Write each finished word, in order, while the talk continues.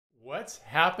What's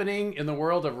happening in the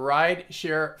world of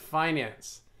rideshare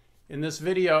finance? In this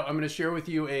video, I'm going to share with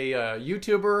you a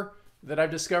YouTuber that I've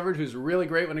discovered who's really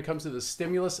great when it comes to the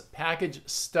stimulus package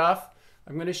stuff.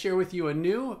 I'm going to share with you a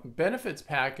new benefits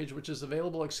package which is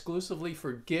available exclusively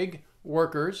for gig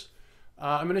workers.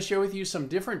 I'm going to share with you some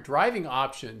different driving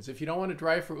options. If you don't want to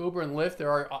drive for Uber and Lyft,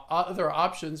 there are other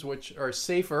options which are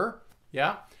safer.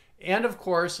 Yeah. And of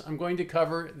course, I'm going to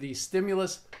cover the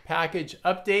stimulus package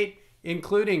update,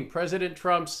 including President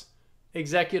Trump's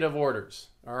executive orders.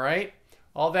 All right,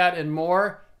 all that and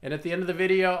more. And at the end of the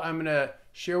video, I'm going to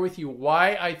share with you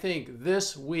why I think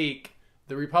this week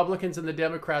the Republicans and the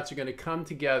Democrats are going to come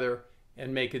together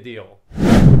and make a deal.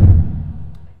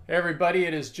 Hey everybody,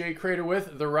 it is Jay Cradeur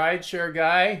with the Rideshare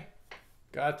Guy.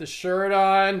 Got the shirt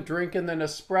on, drinking the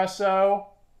Nespresso.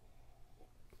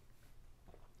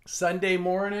 Sunday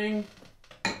morning.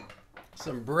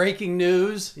 Some breaking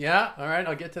news. Yeah, all right,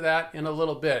 I'll get to that in a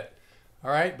little bit. All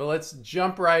right, but let's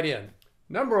jump right in.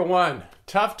 Number one,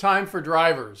 tough time for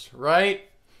drivers, right?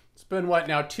 It's been what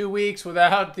now, 2 weeks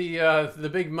without the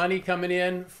big money coming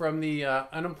in from the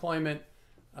unemployment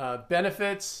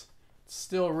benefits. It's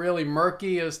still really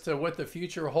murky as to what the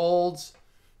future holds.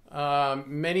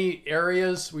 Many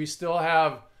areas we still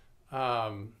have,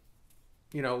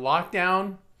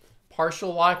 lockdown,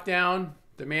 partial lockdown.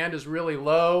 Demand is really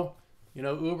low. You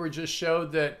know, Uber just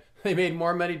showed that they made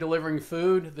more money delivering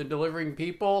food than delivering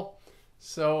people.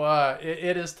 So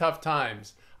it is tough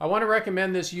times. I want to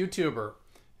recommend this YouTuber.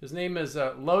 His name is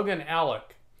Logan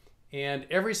Alec. And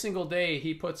every single day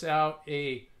he puts out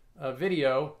a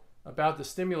video about the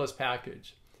stimulus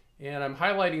package. And I'm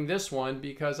highlighting this one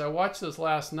because I watched this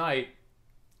last night.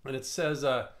 And it says,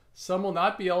 some will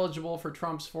not be eligible for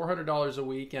Trump's $400 a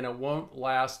week and it won't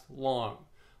last long.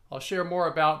 I'll share more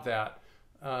about that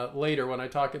later when I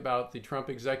talk about the Trump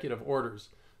executive orders.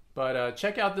 But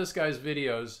check out this guy's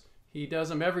videos. He does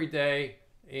them every day,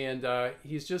 and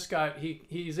he's just got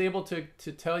he's able to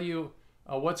tell you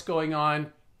what's going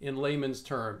on in layman's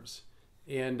terms,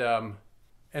 and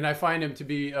I find him to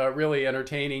be really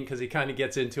entertaining because he kind of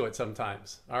gets into it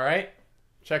sometimes. All right,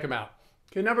 check him out.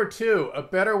 Okay, number two, a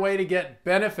better way to get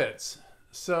benefits.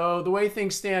 So the way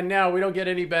things stand now, we don't get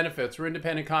any benefits. We're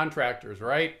independent contractors,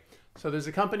 right? So there's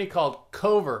a company called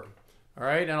Cover, all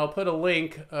right? And I'll put a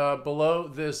link below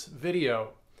this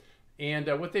video. And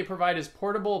what they provide is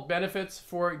portable benefits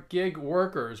for gig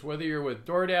workers, whether you're with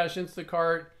DoorDash,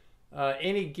 Instacart,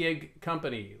 any gig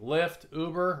company, Lyft,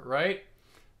 Uber, right?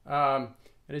 And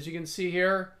as you can see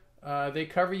here, they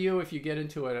cover you if you get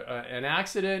into an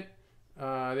accident.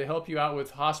 They help you out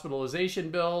with hospitalization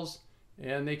bills,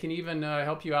 and they can even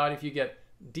help you out if you get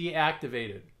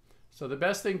deactivated. So the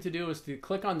best thing to do is to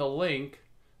click on the link,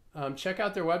 check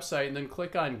out their website, and then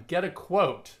click on Get a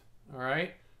Quote. All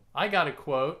right, I got a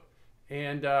quote,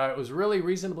 and it was really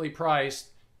reasonably priced,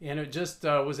 and it just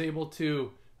was able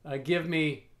to give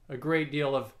me a great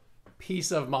deal of peace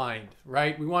of mind,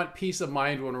 right? We want peace of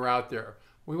mind when we're out there.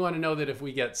 We want to know that if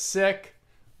we get sick,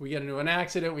 we get into an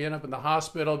accident, we end up in the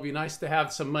hospital, it'd be nice to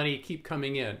have some money keep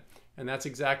coming in. And that's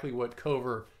exactly what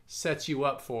Cover sets you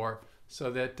up for, so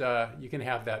that you can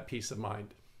have that peace of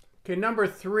mind. Okay, number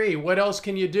three, what else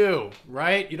can you do,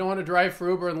 right? You don't want to drive for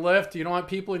Uber and Lyft. You don't want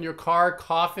people in your car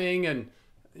coughing and,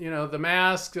 the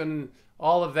masks and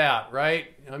all of that, right?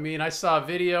 I mean, I saw a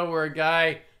video where a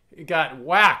guy got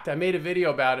whacked. I made a video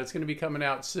about it. It's going to be coming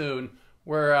out soon,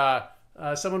 where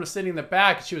someone was sitting in the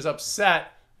back and she was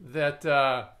upset that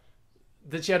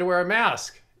she had to wear a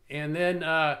mask. And then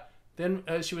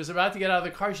she was about to get out of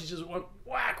the car. She just went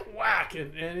whack, whack,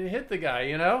 and it hit the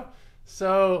guy,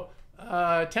 So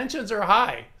tensions are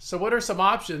high. So what are some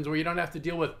options where you don't have to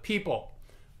deal with people?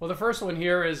 Well, the first one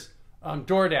here is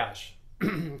DoorDash.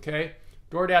 Okay,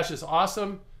 DoorDash is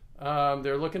awesome.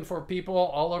 They're looking for people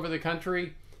all over the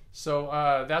country. So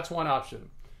that's one option.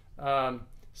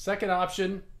 Second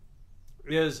option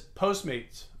is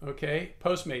Postmates. Okay,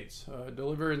 Postmates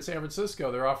deliver in San Francisco.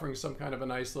 They're offering some kind of a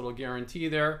nice little guarantee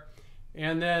there.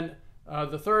 And then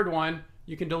the third one,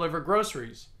 you can deliver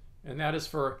groceries, and that is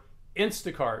for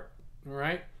Instacart. All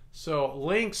right, so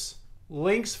links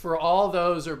for all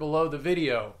those are below the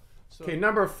video. Okay,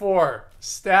 number four,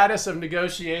 status of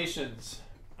negotiations.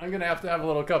 I'm gonna have to have a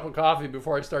little cup of coffee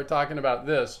before I start talking about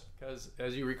this, because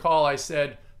as you recall, I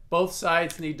said both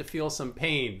sides need to feel some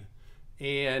pain,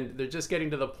 and they're just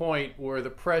getting to the point where the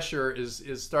pressure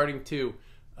is starting to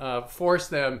force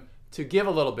them to give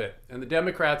a little bit. And the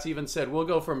Democrats even said, we'll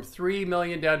go from 3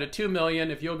 million down to 2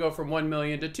 million if you'll go from 1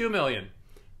 million to 2 million.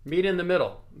 Meet in the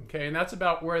middle, okay? And that's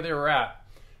about where they were at.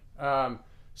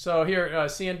 So here,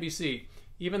 CNBC,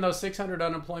 even though 600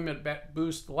 unemployment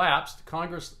boost lapsed,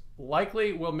 Congress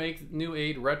likely will make new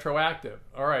aid retroactive.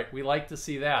 All right, we like to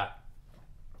see that.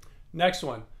 Next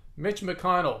one, Mitch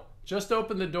McConnell just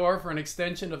opened the door for an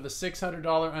extension of the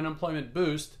 $600 unemployment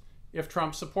boost if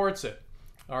Trump supports it.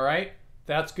 All right,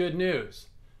 that's good news.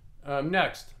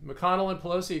 Next, McConnell and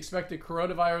Pelosi expect a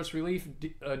coronavirus relief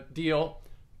deal,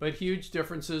 but huge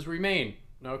differences remain.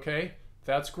 Okay,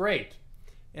 that's great.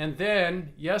 And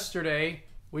then yesterday,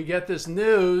 we get this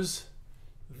news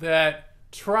that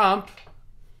Trump,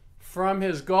 from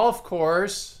his golf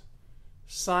course,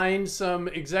 signed some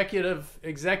executive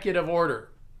order.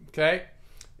 Okay,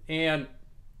 and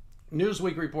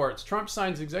Newsweek reports Trump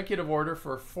signs executive order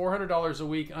for $400 a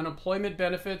week unemployment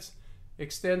benefits,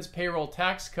 extends payroll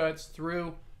tax cuts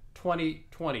through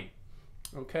 2020.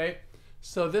 Okay,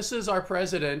 so this is our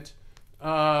president.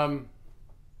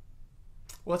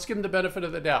 Let's give him the benefit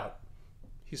of the doubt.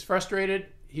 He's frustrated.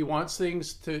 He wants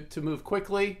things to move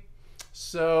quickly,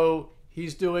 so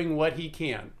he's doing what he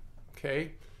can.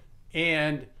 Okay,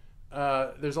 and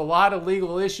there's a lot of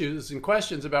legal issues and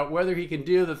questions about whether he can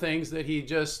do the things that he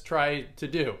just tried to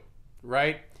do,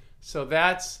 right? So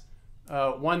that's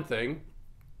one thing.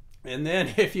 And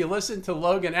then if you listen to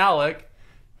Logan Alec,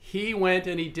 he went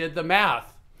and he did the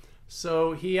math.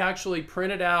 So he actually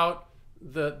printed out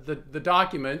the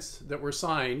documents that were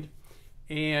signed,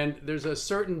 and there's a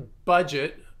certain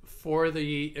budget for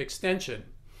the extension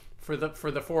for the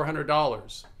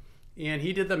 $400. And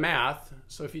he did the math.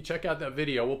 So if you check out that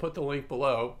video, we'll put the link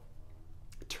below.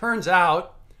 Turns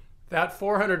out that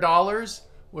 $400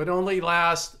 would only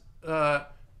last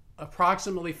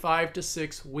approximately 5 to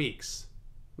 6 weeks.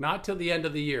 Not till the end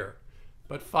of the year,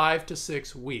 but 5 to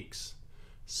 6 weeks.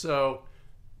 So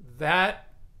that,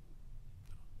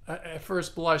 at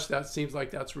first blush, that seems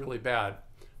like that's really bad.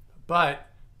 But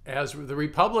as the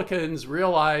Republicans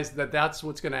realize that that's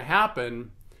what's going to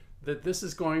happen, that this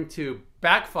is going to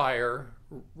backfire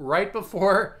right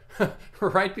before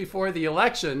the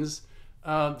elections,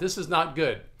 this is not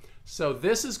good. So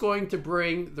this is going to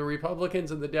bring the Republicans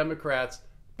and the Democrats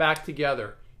back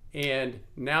together. And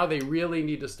now they really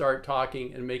need to start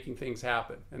talking and making things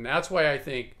happen. And that's why I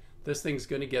think this thing's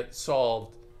going to get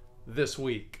solved this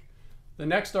week. The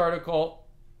next article,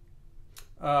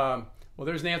 well,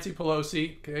 there's Nancy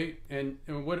Pelosi, okay? And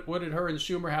what did her and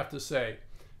Schumer have to say?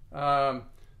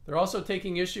 They're also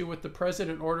taking issue with the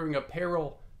president ordering a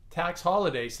payroll tax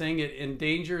holiday, saying it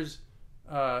endangers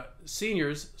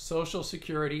seniors' Social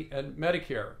Security and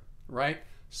Medicare, right?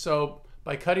 So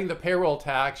by cutting the payroll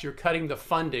tax, you're cutting the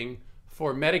funding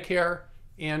for Medicare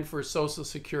and for Social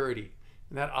Security.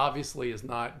 And that obviously is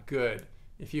not good.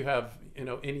 If you have,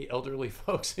 any elderly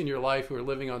folks in your life who are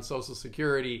living on Social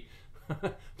Security,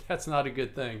 that's not a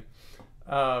good thing.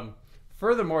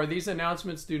 Furthermore, these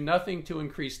announcements do nothing to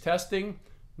increase testing,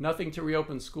 nothing to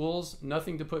reopen schools,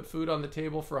 nothing to put food on the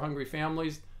table for hungry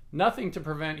families, nothing to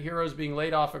prevent heroes being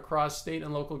laid off across state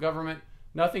and local government,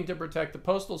 nothing to protect the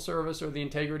Postal Service or the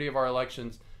integrity of our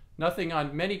elections, nothing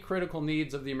on many critical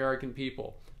needs of the American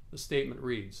people, the statement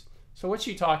reads. So what's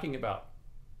she talking about?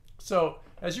 So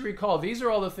as you recall, these are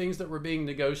all the things that were being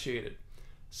negotiated.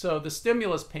 So the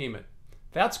stimulus payment,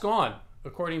 that's gone,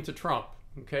 according to Trump,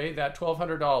 okay, that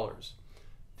 $1,200.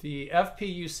 The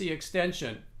FPUC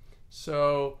extension,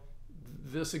 so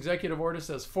this executive order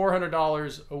says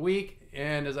 $400 a week,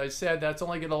 and as I said, that's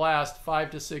only going to last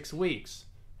 5 to 6 weeks.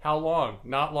 How long?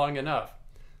 Not long enough.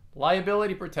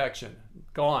 Liability protection,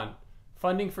 gone.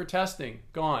 Funding for testing,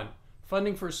 gone.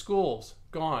 Funding for schools,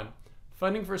 gone.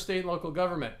 Funding for state and local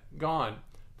government, gone.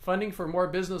 Funding for more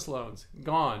business loans,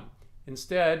 gone.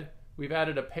 Instead, we've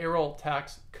added a payroll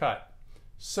tax cut.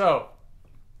 So,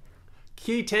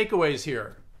 key takeaways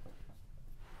here.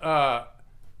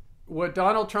 What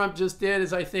Donald Trump just did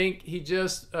is, I think, he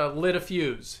just lit a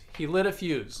fuse. He lit a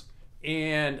fuse.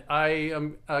 And I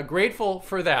am grateful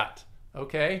for that,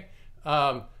 okay?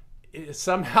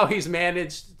 Somehow he's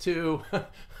managed to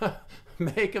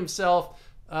make himself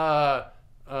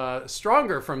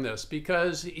stronger from this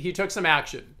because he took some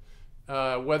action.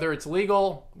 Whether it's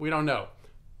legal, we don't know.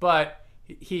 But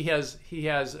he's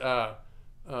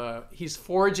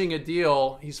forging a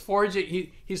deal. He's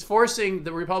forcing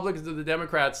the Republicans and the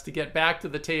Democrats to get back to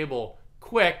the table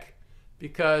quick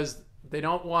because they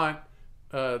don't want,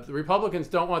 the Republicans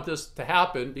don't want this to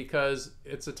happen because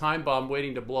it's a time bomb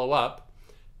waiting to blow up.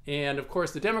 And of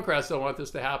course the Democrats don't want this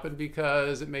to happen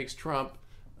because it makes Trump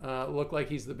look like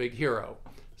he's the big hero.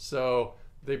 So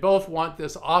they both want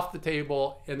this off the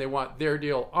table and they want their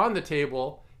deal on the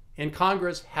table, and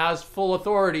Congress has full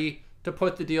authority to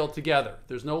put the deal together.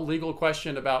 There's no legal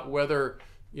question about whether,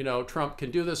 Trump can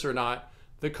do this or not.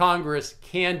 The Congress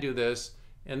can do this,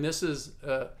 and this is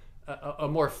a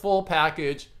more full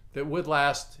package that would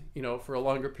last, you know, for a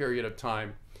longer period of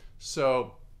time.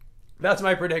 So that's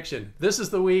my prediction. This is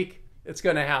the week it's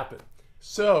going to happen.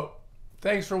 So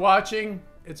thanks for watching.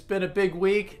 It's been a big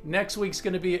week. Next week's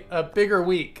going to be a bigger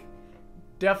week.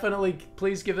 Definitely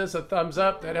please give this a thumbs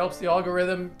up. That helps the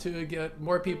algorithm to get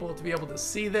more people to be able to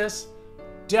see this.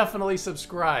 Definitely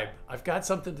subscribe. I've got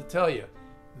something to tell you.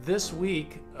 This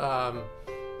week,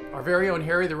 our very own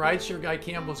Harry the Rideshare Guy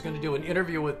Campbell is going to do an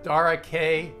interview with Dara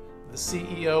Kay, the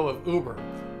CEO of Uber.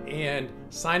 And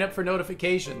sign up for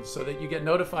notifications so that you get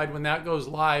notified when that goes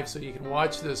live, so you can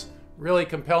watch this really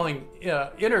compelling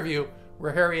interview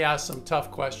where Harry asks some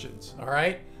tough questions. All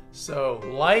right? So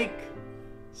like,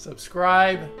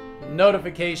 subscribe,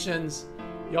 notifications.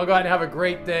 Y'all go out and have a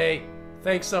great day.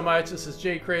 Thanks so much. This is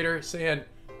Jay Cradeur saying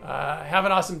have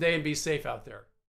an awesome day and be safe out there.